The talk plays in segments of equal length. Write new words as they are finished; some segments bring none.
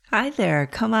Hi there,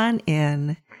 come on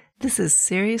in. This is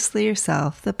Seriously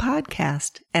Yourself, the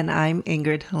podcast, and I'm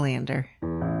Ingrid Helander.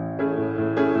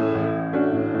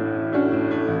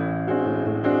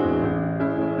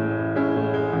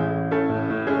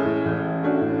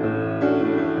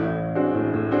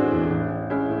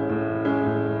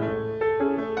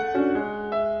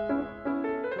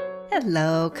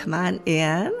 Hello, come on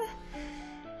in.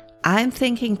 I'm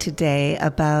thinking today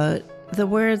about the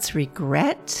words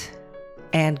regret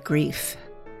and grief,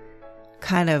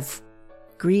 kind of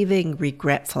grieving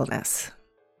regretfulness.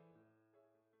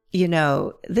 You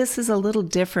know, this is a little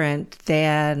different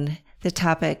than the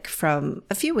topic from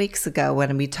a few weeks ago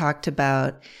when we talked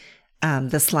about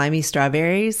the slimy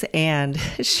strawberries and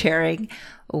sharing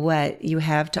what you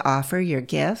have to offer, your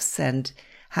gifts, and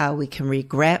how we can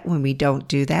regret when we don't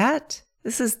do that.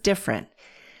 This is different.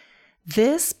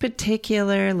 This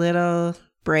particular little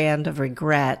brand of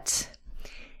regret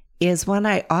is one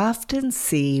I often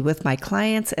see with my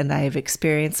clients, and I have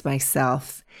experienced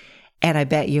myself, and I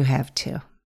bet you have too.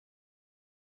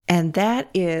 And that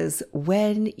is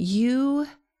when you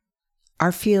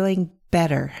are feeling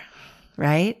better,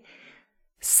 right?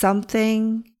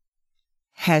 Something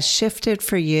has shifted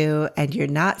for you and you're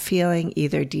not feeling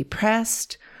either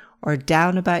depressed or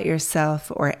down about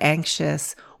yourself or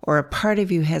anxious, or a part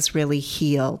of you has really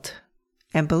healed.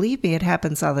 And believe me, it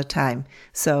happens all the time.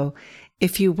 So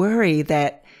if you worry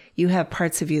that you have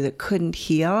parts of you that couldn't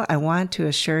heal, I want to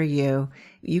assure you,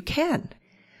 you can.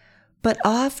 But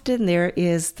often there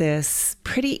is this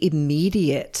pretty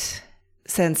immediate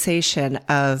sensation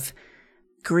of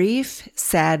grief,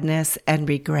 sadness, and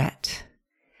regret.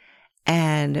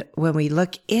 And when we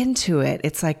look into it,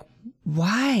 it's like,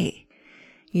 why?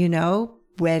 You know,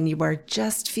 when you are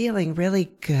just feeling really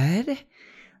good,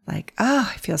 like,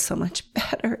 oh, I feel so much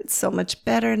better. It's so much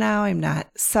better now. I'm not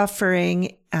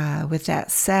suffering with that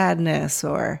sadness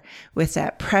or with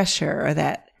that pressure or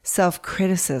that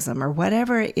self-criticism or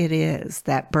whatever it is,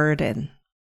 that burden.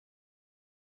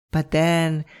 But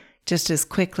then just as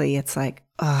quickly, it's like,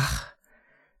 oh,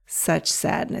 such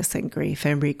sadness and grief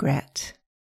and regret.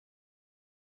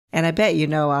 And I bet you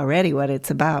know already what it's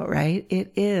about, right?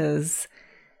 It is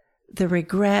the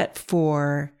regret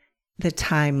for the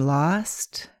time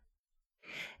lost,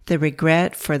 the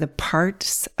regret for the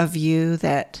parts of you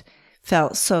that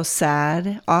felt so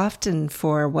sad, often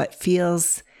for what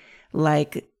feels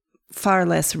like far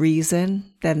less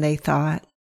reason than they thought,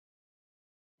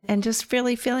 and just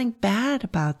really feeling bad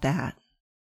about that.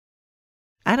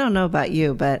 I don't know about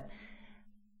you, but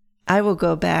I will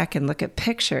go back and look at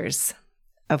pictures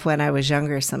of when I was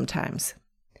younger sometimes,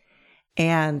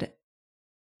 and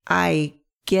I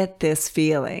get this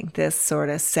feeling, this sort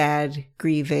of sad,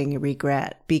 grieving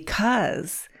regret,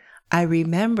 because I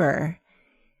remember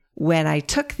when I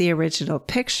took the original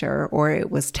picture, or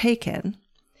it was taken,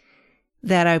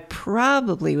 that I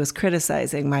probably was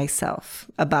criticizing myself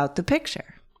about the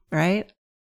picture, right?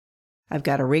 I've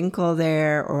got a wrinkle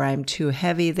there, or I'm too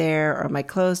heavy there, or my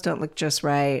clothes don't look just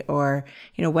right, or,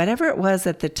 you know, whatever it was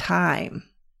at the time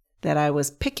that I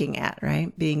was picking at,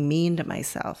 right? Being mean to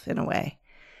myself in a way.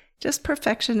 Just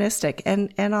perfectionistic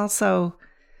and also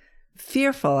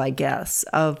fearful, I guess,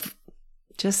 of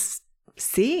just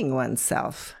seeing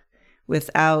oneself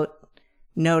without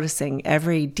noticing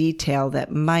every detail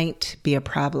that might be a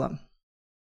problem.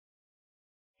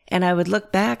 And I would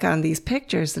look back on these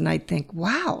pictures and I'd think,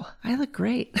 wow, I look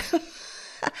great.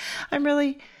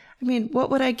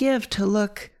 What would I give to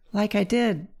look like I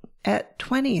did at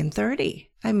 20 and 30?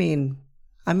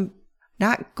 I'm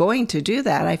not going to do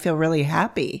that. I feel really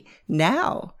happy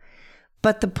now.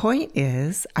 But the point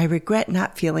is, I regret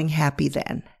not feeling happy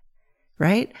then,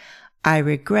 right? I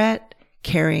regret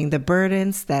carrying the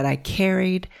burdens that I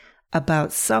carried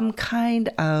about some kind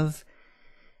of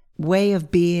way of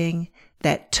being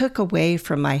that took away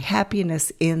from my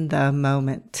happiness in the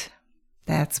moment.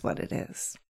 That's what it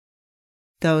is.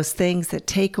 Those things that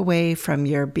take away from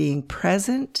your being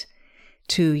present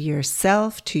to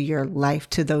yourself, to your life,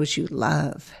 to those you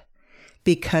love,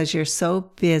 because you're so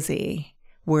busy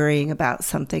worrying about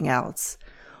something else,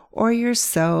 or you're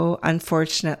so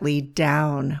unfortunately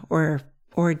down or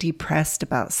depressed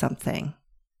about something,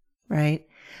 right?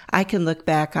 I can look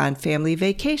back on family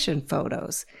vacation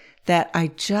photos that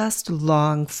I just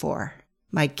long for.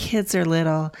 My kids are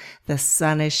little, the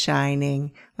sun is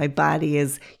shining, my body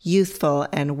is youthful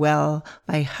and well,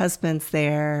 my husband's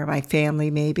there, my family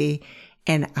maybe,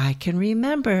 and I can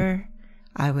remember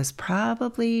I was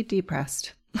probably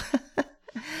depressed,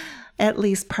 at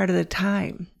least part of the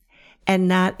time, and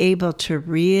not able to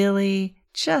really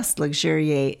just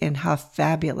luxuriate in how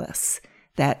fabulous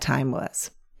that time was.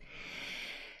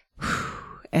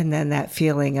 And then that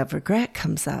feeling of regret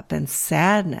comes up and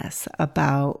sadness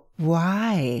about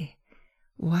why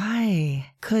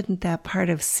couldn't that part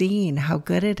have seen how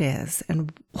good it is?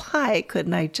 And why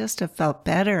couldn't I just have felt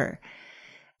better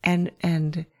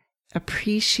and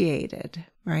appreciated,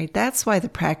 right? That's why the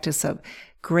practice of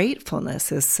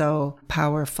gratefulness is so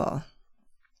powerful.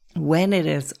 When it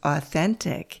is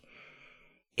authentic,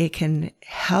 it can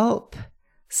help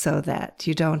so that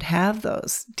you don't have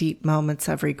those deep moments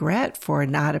of regret for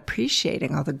not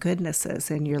appreciating all the goodnesses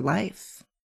in your life.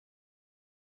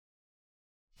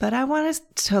 But I want us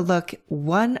to look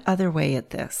one other way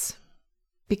at this,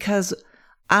 because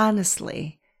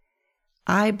honestly,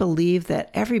 I believe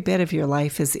that every bit of your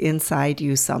life is inside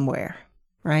you somewhere,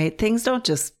 right? Things don't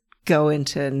just go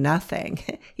into nothing.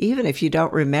 Even if you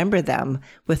don't remember them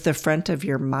with the front of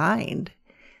your mind,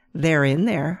 they're in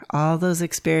there. All those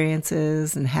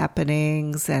experiences and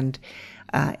happenings and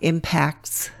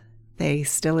impacts, they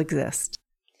still exist.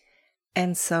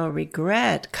 And so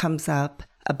regret comes up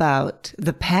about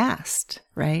the past,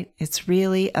 right? It's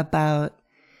really about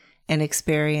an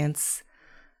experience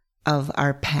of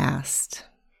our past.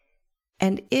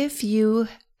 And if you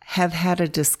have had a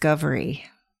discovery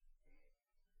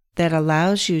that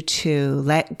allows you to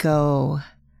let go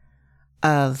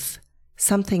of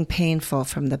something painful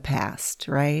from the past,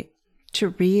 right? To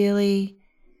really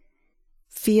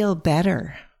feel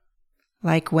better,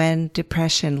 like when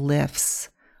depression lifts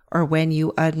or when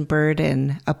you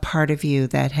unburden a part of you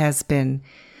that has been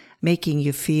making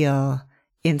you feel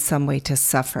in some way to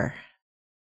suffer.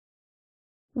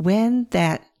 When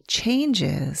that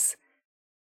changes,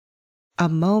 a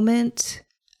moment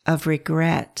of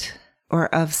regret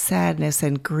or of sadness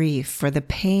and grief for the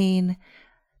pain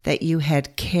that you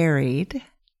had carried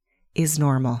is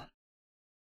normal.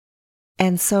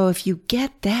 And so if you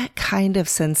get that kind of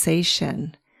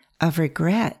sensation of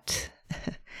regret,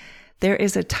 there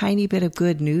is a tiny bit of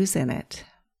good news in it.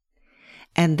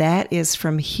 And that is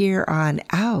from here on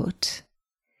out,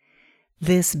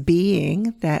 this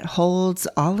being that holds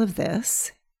all of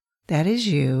this, that is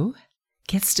you,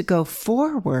 gets to go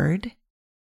forward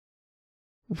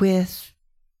with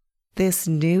this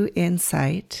new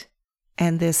insight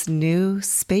and this new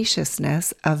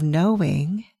spaciousness of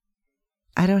knowing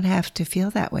I don't have to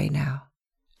feel that way now.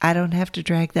 I don't have to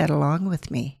drag that along with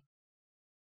me.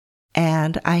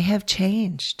 And I have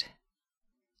changed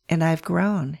and I've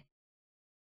grown.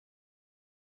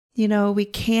 You know, we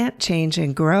can't change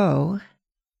and grow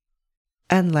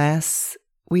unless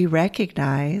we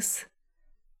recognize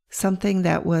something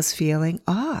that was feeling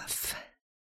off.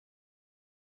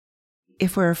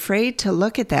 If we're afraid to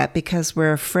look at that because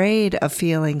we're afraid of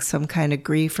feeling some kind of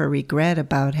grief or regret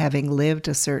about having lived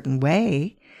a certain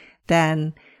way,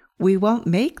 then we won't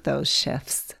make those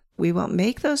shifts. We won't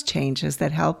make those changes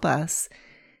that help us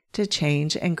to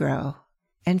change and grow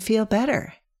and feel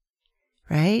better,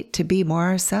 right? To be more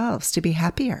ourselves, to be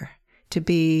happier, to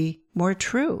be more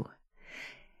true.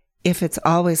 If it's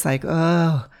always like,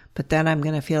 oh, but then I'm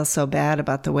going to feel so bad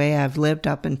about the way I've lived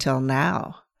up until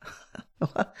now.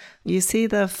 You see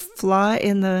the flaw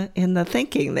in the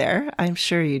thinking there? I'm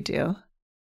sure you do.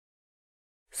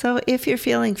 So if you're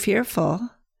feeling fearful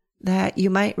that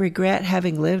you might regret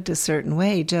having lived a certain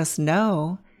way, just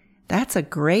know that's a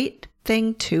great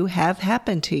thing to have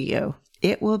happen to you.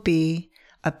 It will be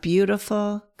a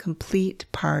beautiful, complete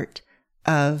part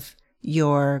of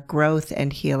your growth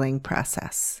and healing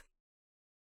process.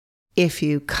 If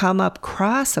you come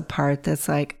across a part that's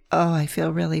like, oh, I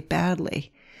feel really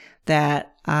badly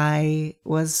that I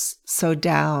was so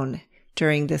down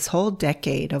during this whole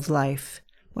decade of life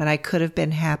when I could have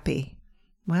been happy.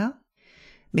 Well,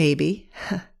 maybe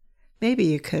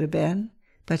you could have been,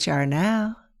 but you are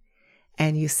now,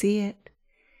 and you see it.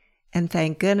 And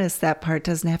thank goodness that part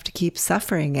doesn't have to keep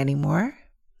suffering anymore.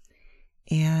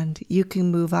 And you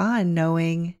can move on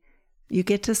knowing you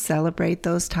get to celebrate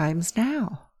those times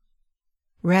now,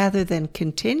 rather than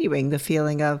continuing the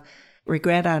feeling of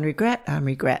regret on regret on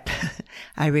regret.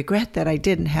 I regret that I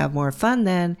didn't have more fun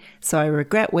then, so I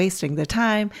regret wasting the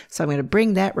time, so I'm going to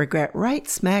bring that regret right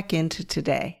smack into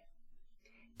today.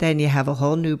 Then you have a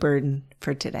whole new burden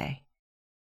for today.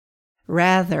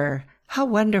 Rather, how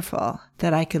wonderful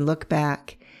that I can look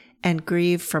back and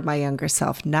grieve for my younger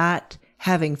self, not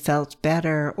having felt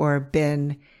better or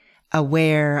been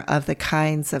aware of the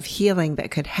kinds of healing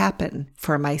that could happen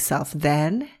for myself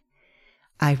then.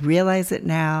 I realize it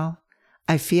now.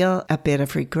 I feel a bit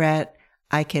of regret.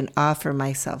 I can offer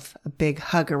myself a big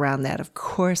hug around that. Of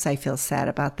course, I feel sad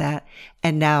about that.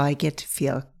 And now I get to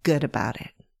feel good about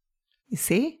it. You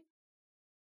see?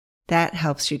 That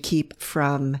helps you keep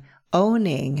from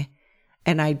owning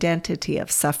an identity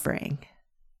of suffering,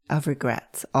 of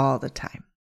regrets all the time.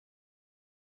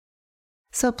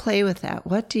 So play with that.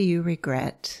 What do you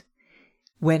regret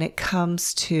when it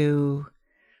comes to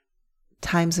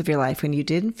times of your life when you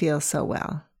didn't feel so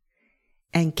well?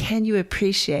 And can you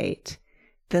appreciate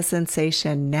the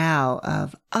sensation now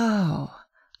of, oh,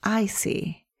 I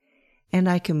see, and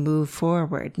I can move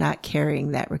forward, not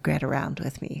carrying that regret around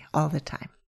with me all the time?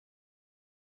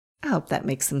 I hope that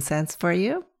makes some sense for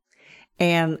you.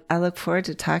 And I look forward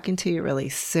to talking to you really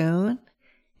soon.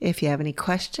 If you have any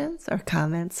questions or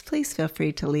comments, please feel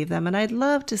free to leave them. And I'd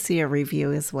love to see a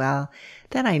review as well.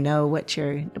 Then I know what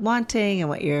you're wanting and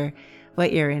what you're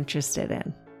interested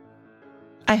in.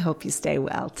 I hope you stay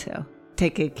well too.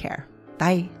 Take good care.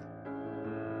 Bye.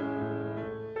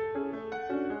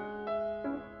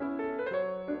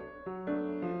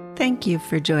 Thank you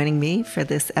for joining me for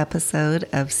this episode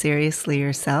of Seriously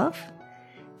Yourself.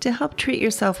 To help treat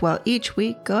yourself well each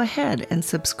week, go ahead and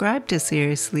subscribe to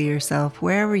Seriously Yourself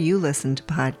wherever you listen to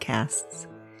podcasts.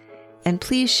 And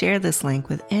please share this link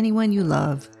with anyone you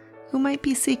love who might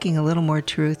be seeking a little more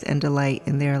truth and delight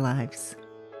in their lives.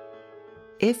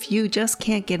 If you just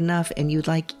can't get enough and you'd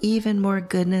like even more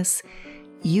goodness,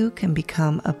 you can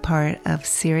become a part of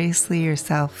Seriously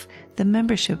Yourself, the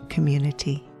membership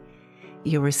community.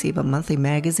 You'll receive a monthly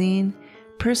magazine,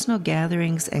 personal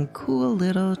gatherings, and cool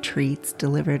little treats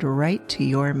delivered right to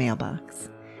your mailbox.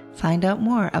 Find out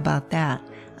more about that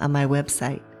on my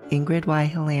website,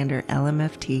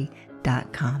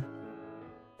 ingridhelander.lmft.com.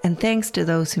 And thanks to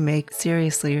those who make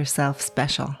Seriously Yourself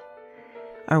special.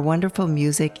 Our wonderful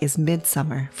music is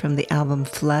Midsummer from the album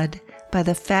Flood by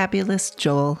the fabulous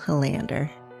Joel Helander.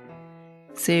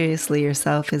 Seriously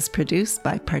Yourself is produced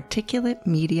by Particulate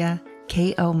Media,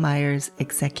 K.O. Myers,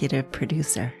 executive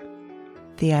producer.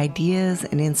 The ideas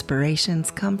and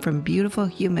inspirations come from beautiful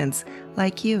humans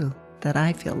like you that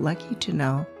I feel lucky to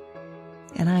know.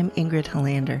 And I'm Ingrid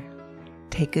Helander.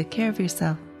 Take good care of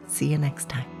yourself. See you next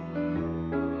time.